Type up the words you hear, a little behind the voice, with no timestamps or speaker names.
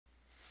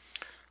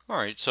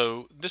Alright,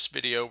 so this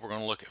video we're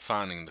going to look at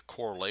finding the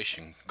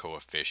correlation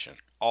coefficient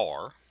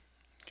R.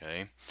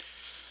 Okay,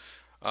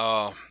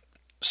 uh,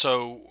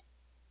 so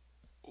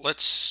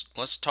let's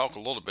talk a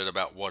little bit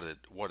about what it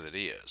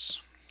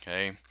is.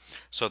 Okay,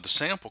 so the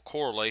sample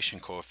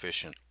correlation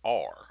coefficient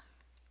R,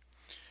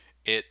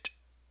 it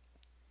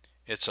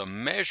it's a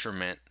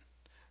measurement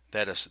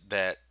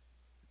that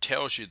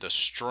tells you the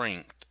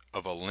strength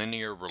of a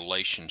linear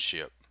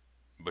relationship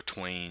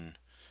between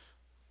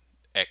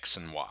X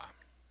and Y.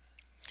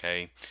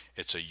 Okay,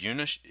 it's a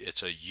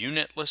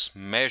unitless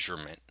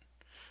measurement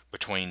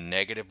between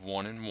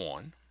 -1 and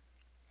 1.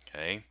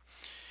 Okay,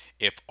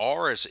 if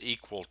R is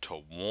equal to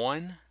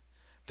 1,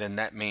 then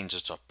that means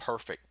it's a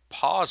perfect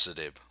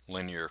positive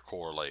linear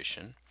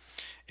correlation.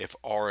 If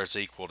R is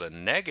equal to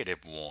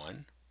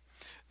 -1,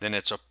 then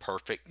it's a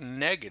perfect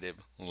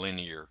negative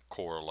linear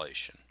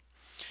correlation.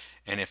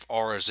 And if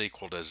R is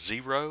equal to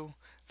 0,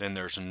 then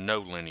there's no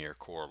linear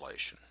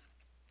correlation.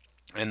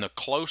 And the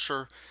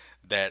closer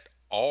that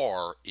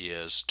R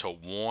is to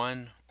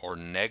 1 or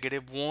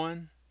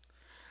 -1,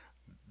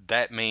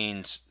 that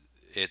means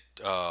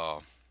it's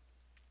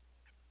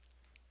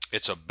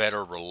a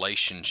better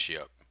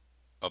relationship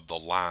of the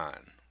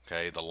line.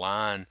 Okay, the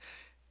line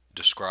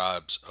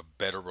describes a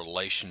better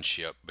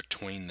relationship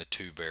between the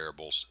two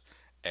variables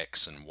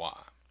X and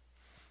Y.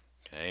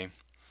 Okay,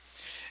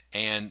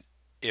 and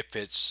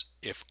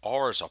if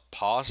R is a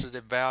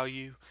positive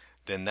value,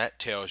 then that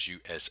tells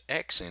you as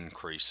X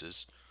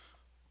increases,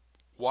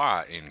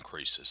 Y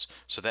increases.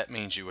 So that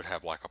means you would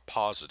have like a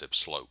positive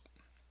slope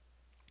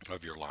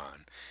of your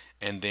line.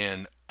 And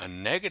then a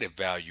negative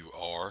value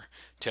R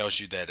tells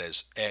you that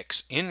as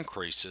X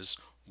increases,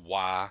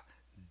 Y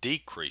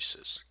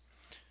decreases.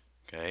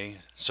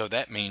 Okay, so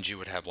that means you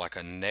would have like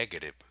a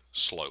negative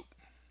slope.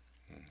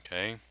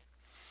 Okay,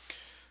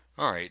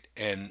 all right,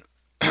 and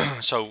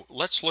so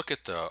let's look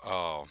at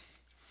the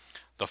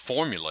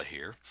formula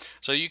here.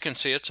 So you can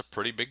see it's a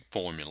pretty big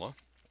formula,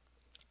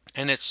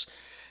 and it's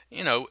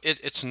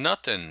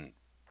nothing.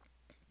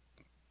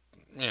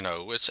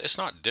 It's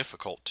not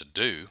difficult to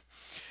do.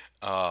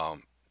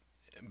 Um,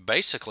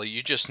 Basically,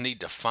 you just need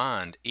to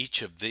find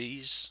each of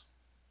these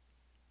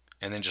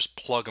and then just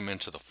plug them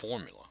into the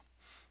formula.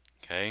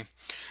 Okay,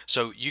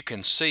 so you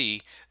can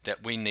see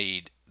that we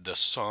need the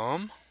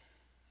sum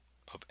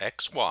of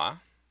xy,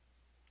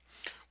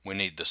 we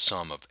need the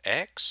sum of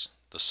x,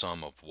 the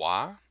sum of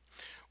y,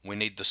 we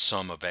need the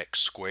sum of x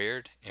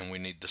squared, and we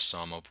need the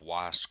sum of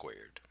y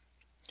squared.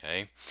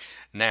 Okay,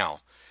 now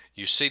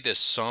you see this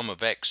sum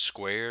of x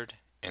squared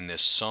and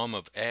this sum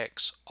of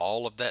x,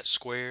 all of that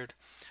squared,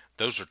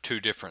 those are two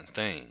different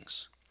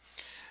things.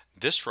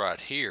 This right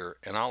here,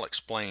 and I'll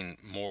explain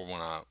more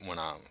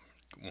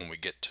when we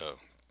get to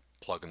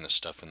plugging this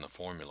stuff in the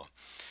formula.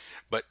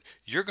 But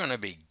you're going to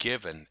be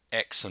given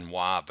x and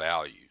y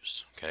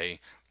values.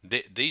 Okay,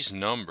 these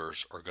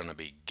numbers are going to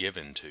be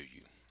given to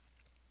you.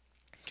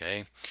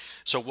 Okay,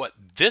 so what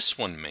this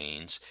one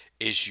means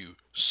is you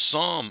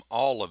sum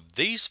all of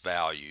these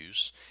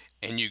values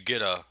and you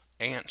get a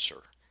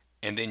answer,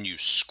 and then you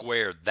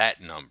square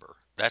that number.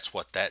 That's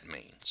what that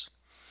means.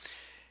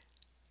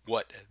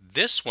 What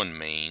this one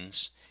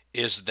means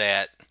is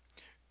that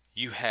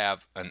you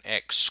have an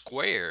x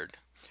squared,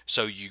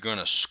 so you're going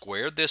to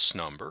square this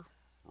number,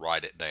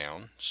 write it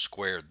down,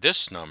 square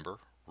this number,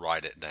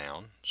 write it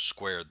down,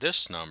 square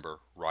this number,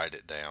 write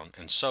it down,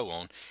 and so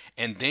on,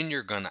 and then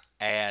you're going to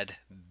add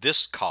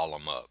this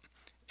column up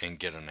and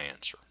get an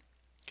answer.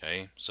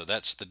 Okay, so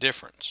that's the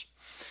difference.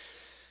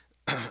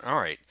 All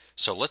right,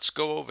 so let's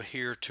go over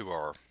here to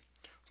our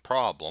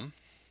problem.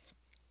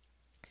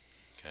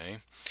 Okay,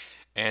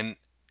 and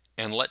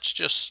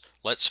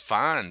let's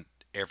find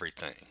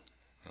everything.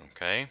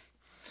 Okay,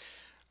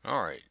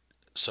 all right,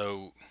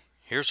 so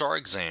here's our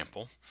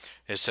example.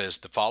 It says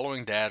the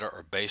following data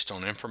are based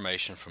on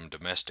information from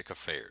domestic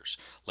affairs.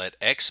 Let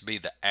X be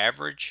the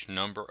average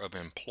number of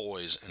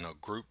employees in a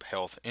group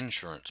health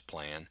insurance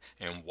plan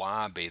and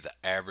Y be the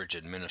average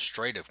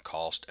administrative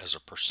cost as a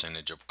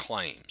percentage of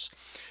claims.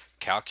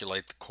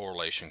 Calculate the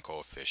correlation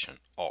coefficient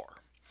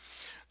R.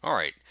 All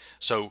right,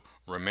 so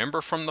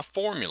remember from the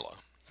formula,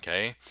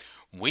 okay,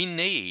 we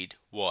need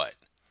what?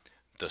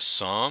 The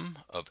sum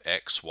of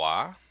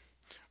xy,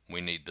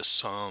 we need the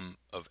sum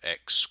of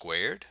x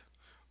squared,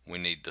 we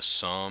need the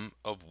sum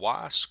of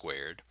y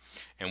squared,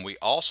 and we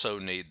also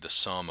need the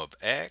sum of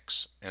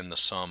x and the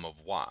sum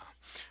of y.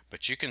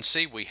 But you can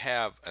see we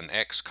have an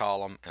x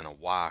column and a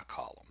y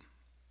column.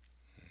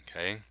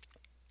 Okay,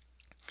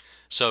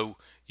 so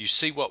you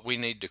see what we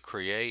need to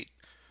create?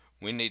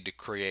 We need to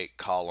create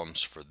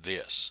columns for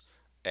this: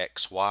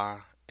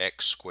 xy,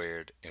 x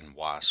squared, and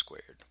y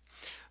squared.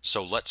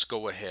 So let's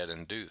go ahead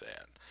and do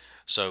that.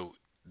 So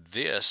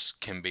this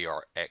can be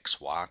our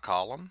xy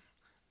column,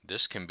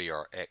 this can be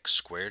our x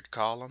squared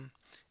column,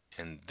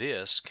 and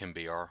this can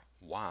be our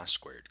y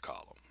squared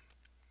column.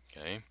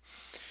 Okay,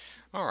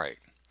 all right,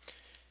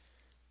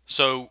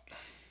 so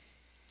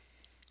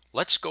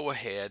let's go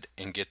ahead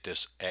and get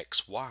this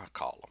xy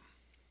column.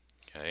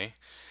 Okay,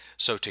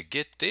 So to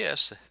get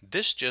this,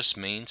 this just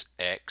means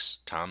x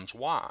times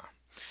y.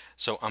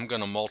 So I'm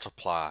going to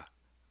multiply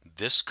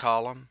this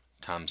column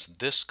times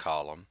this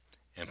column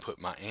and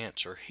put my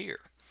answer here.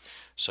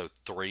 So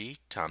 3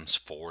 times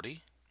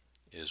 40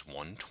 is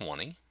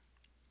 120.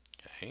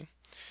 Okay.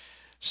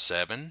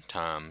 7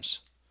 times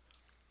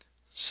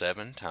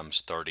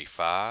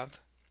 35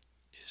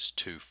 is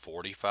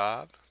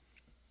 245.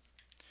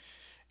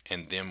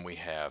 And then we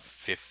have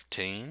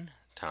 15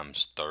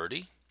 times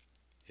 30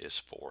 is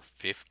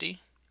 450.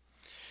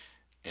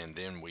 And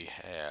then we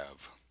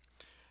have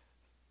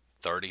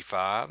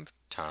 35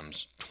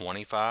 times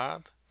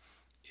 25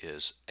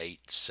 is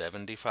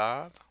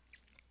 875.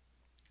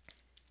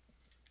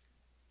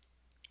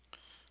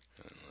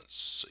 And let's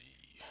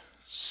see,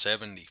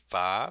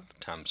 75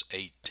 times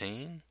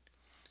 18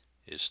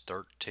 is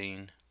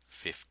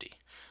 1350.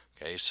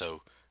 Okay,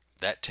 so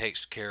that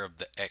takes care of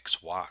the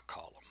XY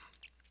column.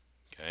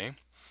 Okay,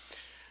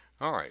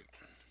 all right.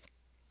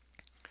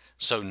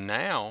 So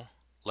now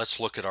let's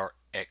look at our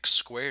x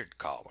squared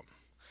column.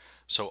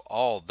 So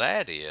all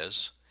that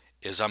is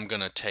I'm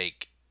going to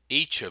take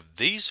each of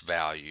these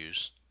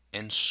values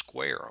and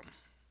square them.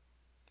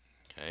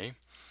 Okay,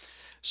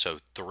 so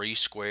 3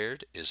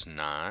 squared is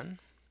 9,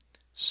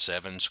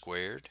 7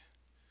 squared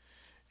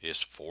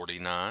is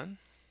 49,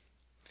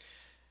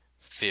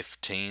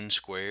 15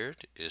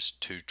 squared is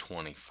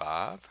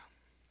 225,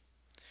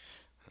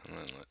 and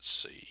then let's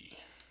see,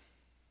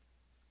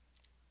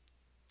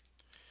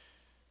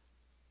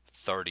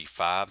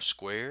 35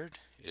 squared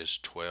is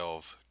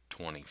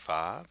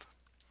 1225,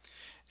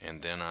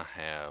 and then I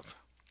have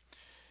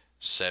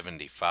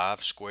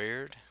 75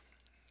 squared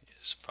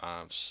is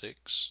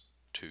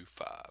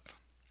 5625.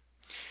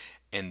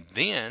 And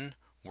then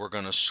we're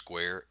going to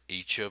square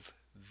each of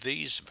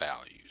these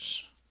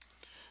values.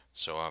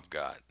 So I've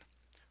got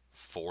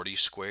 40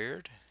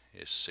 squared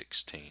is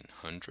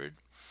 1600,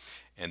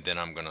 and then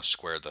I'm going to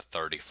square the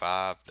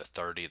 35, the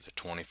 30, the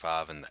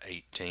 25, and the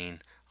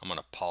 18. I'm going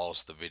to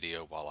pause the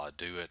video while I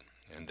do it,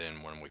 and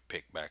then when we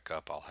pick back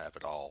up, I'll have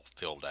it all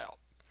filled out.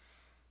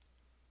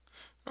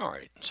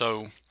 Alright,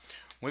 so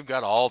we've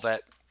got all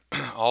that,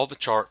 all the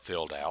chart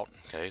filled out.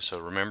 Okay, so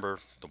remember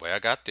the way I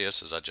got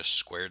this is I just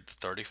squared the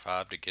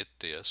 35 to get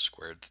this,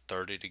 squared the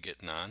 30 to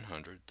get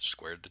 900,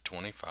 squared the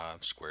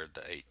 25, squared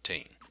the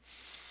 18.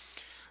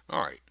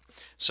 Alright,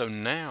 so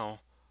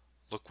now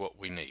look what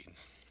we need.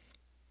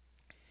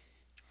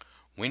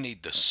 We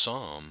need the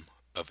sum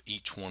of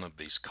each one of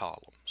these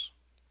columns.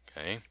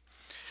 Okay,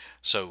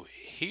 so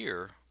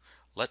here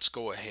let's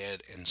go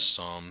ahead and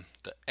sum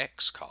the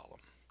x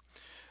column.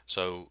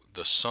 So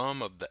the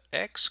sum of the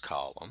x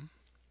column,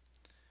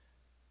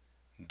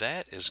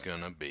 that is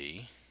going to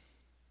be,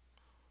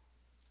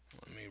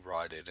 let me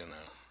write it in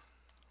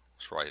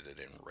let's write it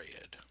in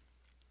red.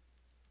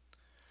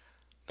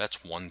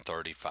 That's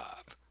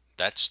 135.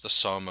 That's the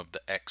sum of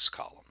the x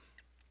column.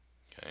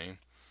 Okay,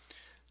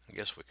 I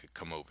guess we could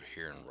come over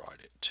here and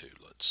write it too.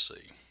 Let's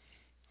see.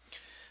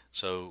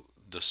 So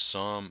the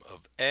sum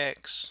of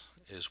x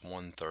is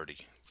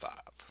 135.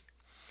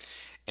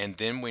 And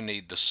then we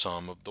need the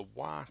sum of the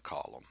y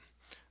column.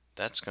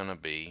 That's going to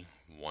be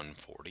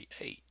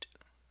 148.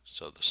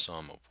 So the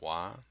sum of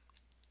y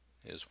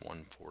is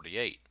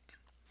 148.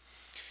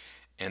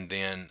 And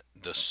then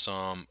the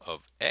sum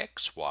of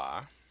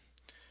xy,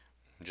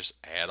 just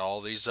add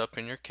all these up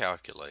in your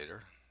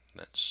calculator.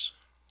 That's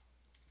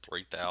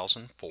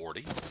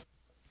 3040.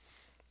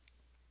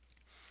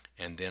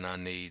 And then I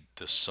need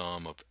the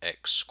sum of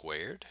x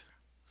squared.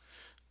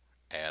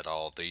 Add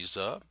all these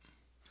up,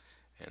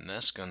 and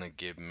that's going to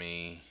give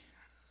me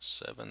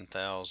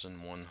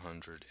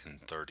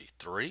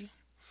 7,133.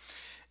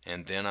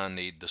 And then I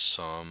need the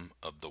sum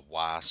of the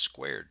y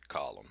squared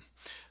column.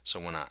 So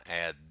when I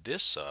add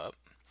this up,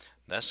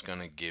 that's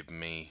going to give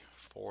me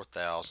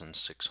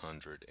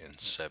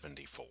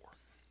 4,674.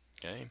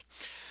 Okay,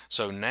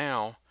 so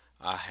now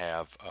I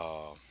have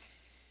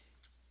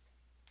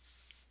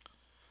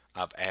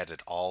I've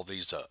added all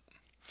these up.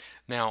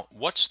 Now,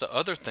 what's the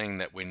other thing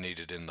that we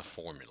needed in the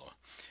formula?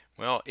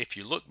 Well, if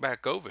you look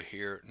back over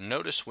here,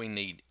 notice we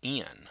need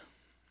n.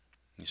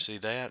 You see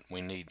that? We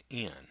need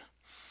n.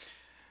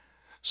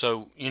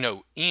 So, you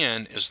know,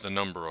 n is the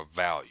number of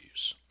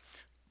values.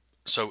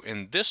 So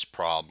in this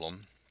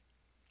problem,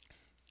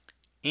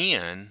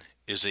 n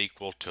is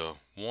equal to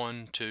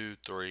 1, 2,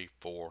 3,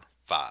 4,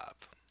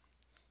 5.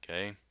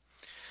 Okay?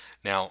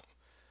 Now,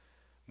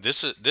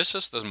 this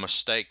is the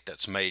mistake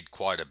that's made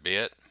quite a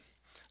bit.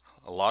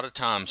 A lot of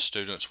times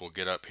students will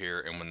get up here,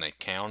 and when they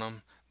count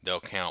them, they'll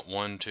count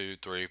 1, 2,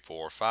 3,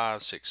 4,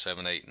 5, 6,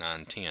 7, 8,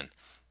 9, 10.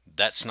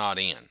 That's not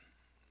n.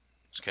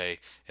 Okay?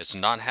 It's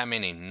not how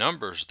many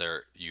numbers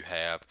there you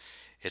have.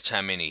 It's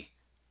how many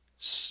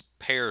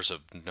pairs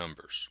of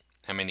numbers,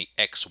 how many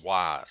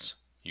xy's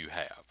you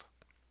have.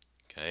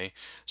 Okay?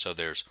 So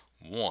there's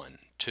 1,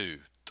 2,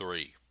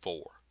 3,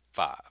 4,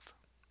 5.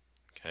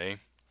 Okay?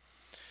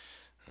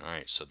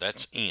 Alright, so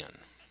that's n.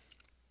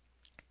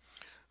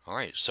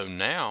 Alright, so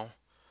now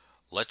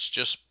let's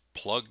just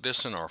plug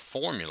this in our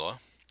formula,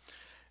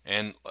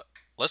 and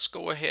let's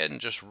go ahead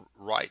and just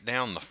write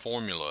down the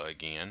formula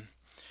again.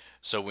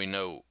 So we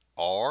know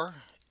R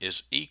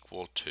is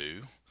equal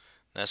to,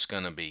 that's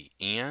going to be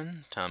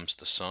n times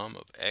the sum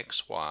of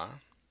xy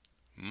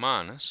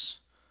minus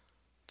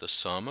the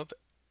sum of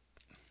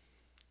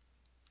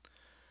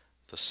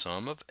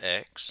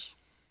x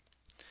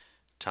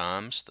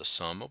times the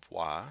sum of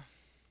y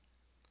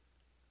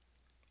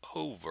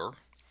over,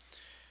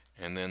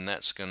 and then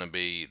that's going to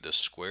be the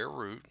square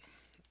root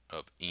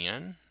of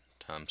n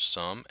times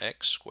sum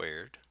x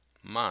squared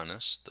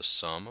minus the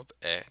sum of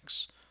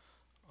x,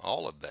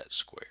 all of that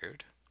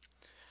squared,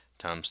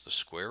 times the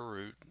square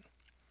root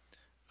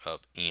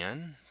of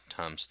n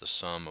times the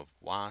sum of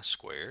y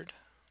squared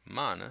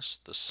minus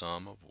the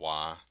sum of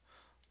y,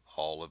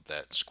 all of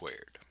that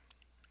squared.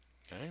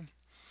 Okay?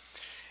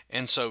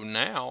 And so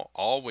now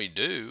all we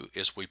do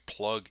is we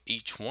plug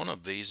each one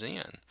of these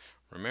in.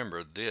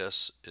 Remember,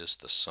 this is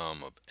the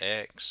sum of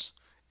x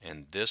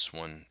and this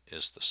one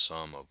is the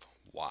sum of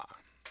y.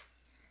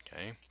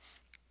 Okay?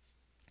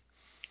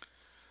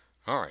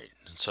 Alright,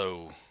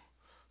 so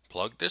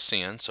plug this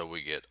in, so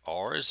we get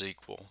R is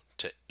equal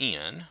to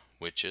n,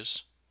 which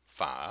is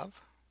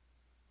 5,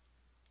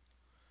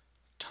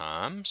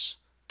 times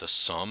the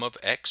sum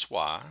of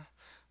xy.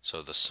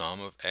 So the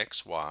sum of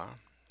xy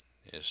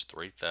is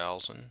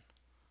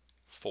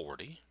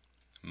 3040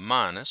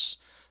 minus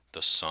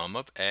the sum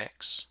of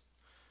x,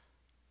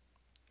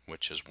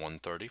 which is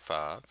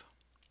 135,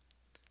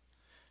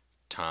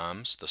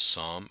 times the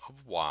sum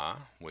of y,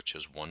 which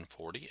is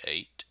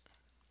 148,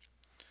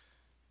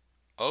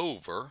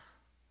 over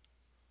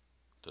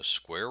the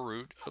square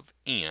root of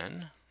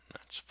n,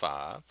 that's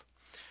 5,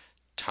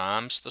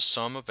 times the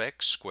sum of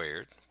x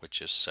squared,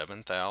 which is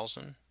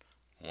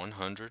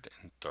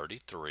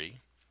 7,133,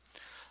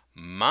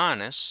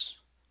 minus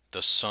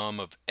the sum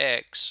of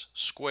x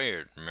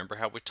squared. Remember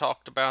how we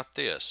talked about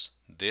this?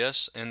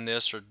 This and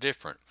this are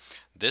different.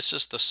 This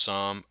is the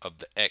sum of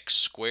the x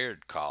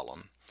squared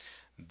column.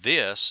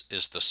 This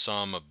is the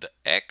sum of the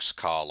x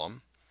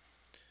column,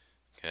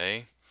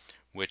 okay,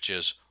 which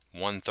is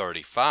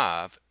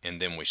 135,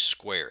 and then we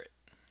square it.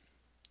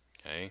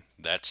 Okay,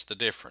 that's the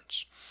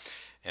difference.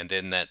 And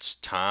then that's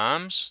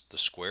times the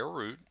square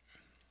root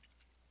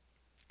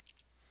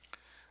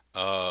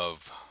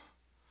of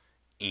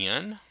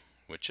n,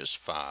 which is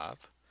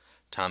 5,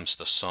 times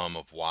the sum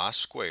of y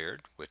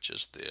squared, which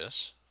is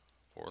this,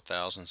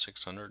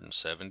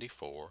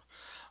 4,674,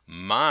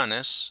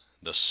 minus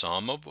the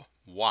sum of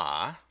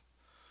y,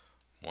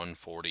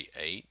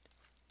 148,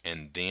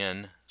 and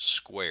then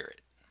square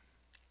it.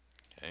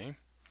 Okay.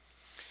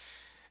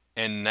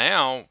 And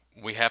now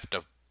we have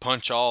to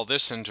punch all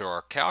this into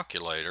our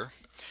calculator.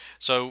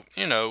 So,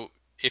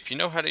 if you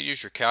know how to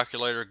use your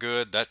calculator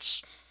good,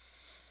 that's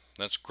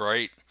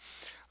great.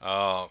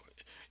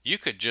 You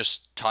could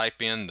just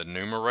type in the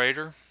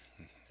numerator,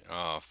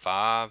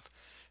 5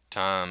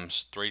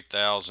 times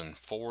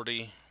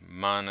 3040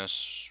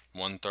 minus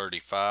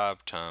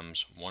 135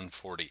 times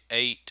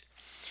 148,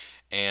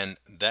 and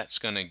that's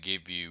going to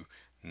give you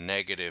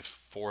negative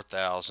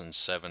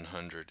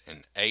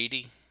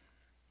 4,780.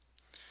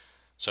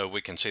 So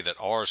we can see that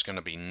R is going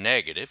to be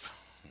negative.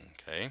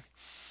 Okay,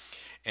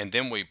 and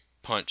then we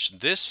punch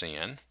this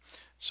in.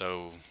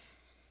 So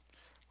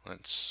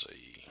let's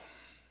see,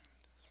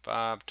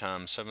 5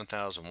 times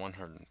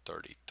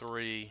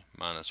 7,133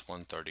 minus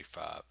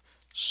 135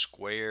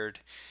 squared,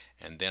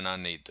 and then I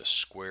need the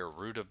square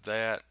root of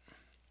that.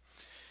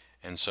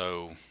 And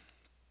so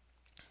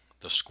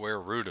the square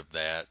root of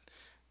that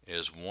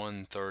is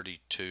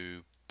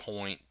 132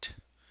 point,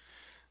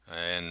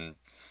 and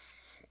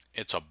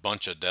it's a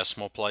bunch of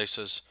decimal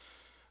places.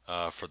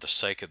 For the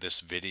sake of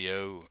this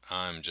video,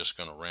 I'm just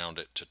going to round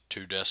it to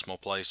 2 decimal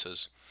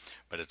places,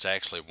 but it's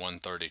actually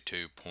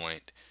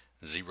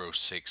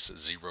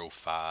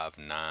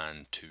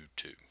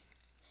 132.0605922.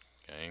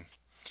 Okay,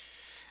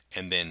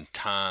 and then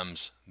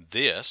times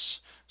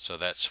this, so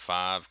that's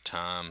 5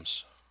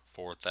 times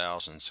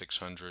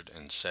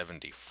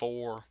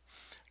 4,674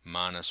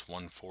 minus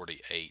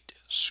 148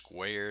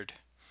 squared,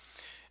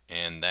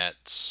 and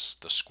that's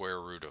the square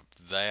root of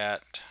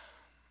that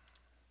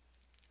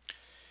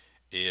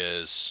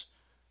is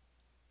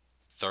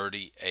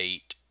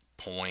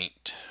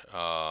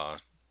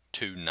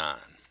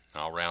 38.29.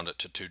 I'll round it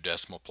to 2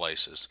 decimal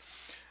places,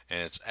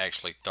 and it's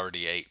actually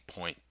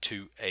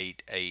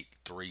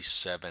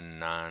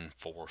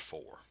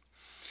 38.28837,944.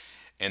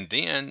 And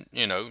then,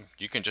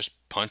 you can just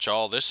punch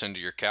all this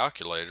into your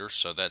calculator.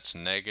 So that's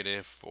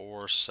negative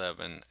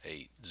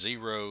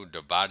 4780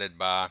 divided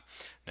by,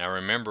 now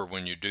remember,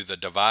 when you do the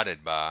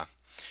divided by,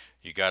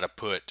 you got to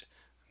put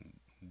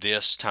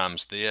this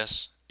times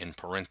this in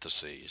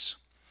parentheses.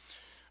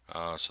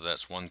 So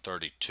that's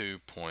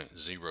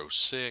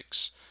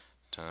 132.06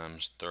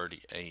 times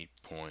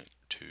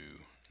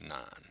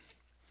 38.29.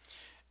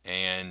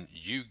 And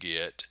you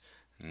get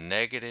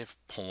negative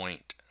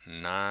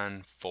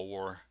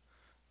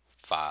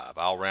 0.945.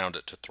 I'll round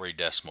it to 3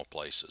 decimal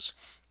places.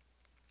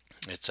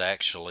 It's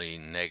actually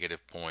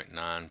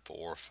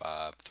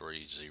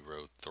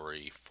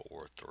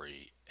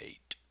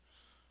 -0.945303438.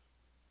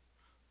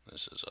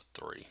 This is a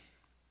 3.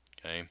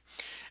 Okay.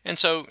 And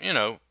so,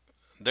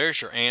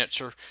 there's your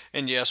answer.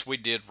 And yes, we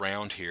did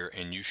round here,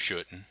 and you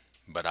shouldn't,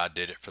 but I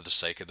did it for the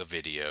sake of the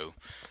video.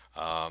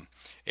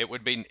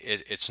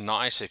 It's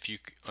nice if you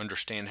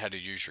understand how to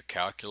use your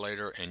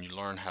calculator and you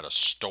learn how to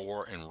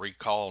store and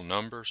recall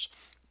numbers.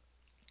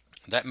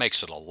 That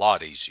makes it a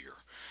lot easier.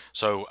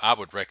 So I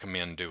would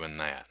recommend doing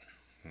that.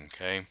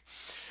 Okay.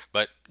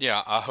 But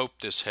yeah, I hope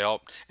this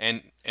helped.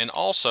 And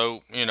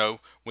also,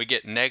 we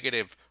get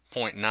negative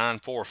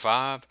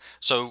 0.945.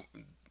 So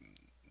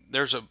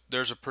there's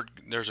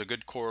a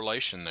good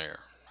correlation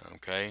there,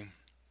 okay,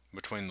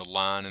 between the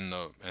line and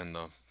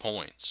the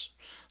points.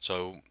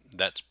 So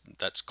that's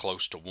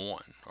close to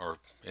 1, or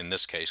in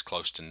this case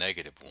close to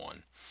negative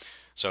 1.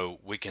 So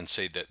we can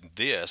see that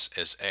this,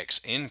 as x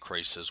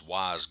increases,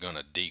 y is going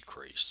to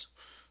decrease.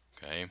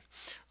 Okay.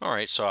 All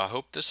right, so I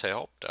hope this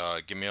helped.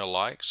 Give me a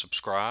like,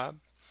 subscribe,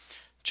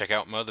 check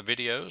out my other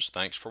videos.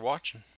 Thanks for watching.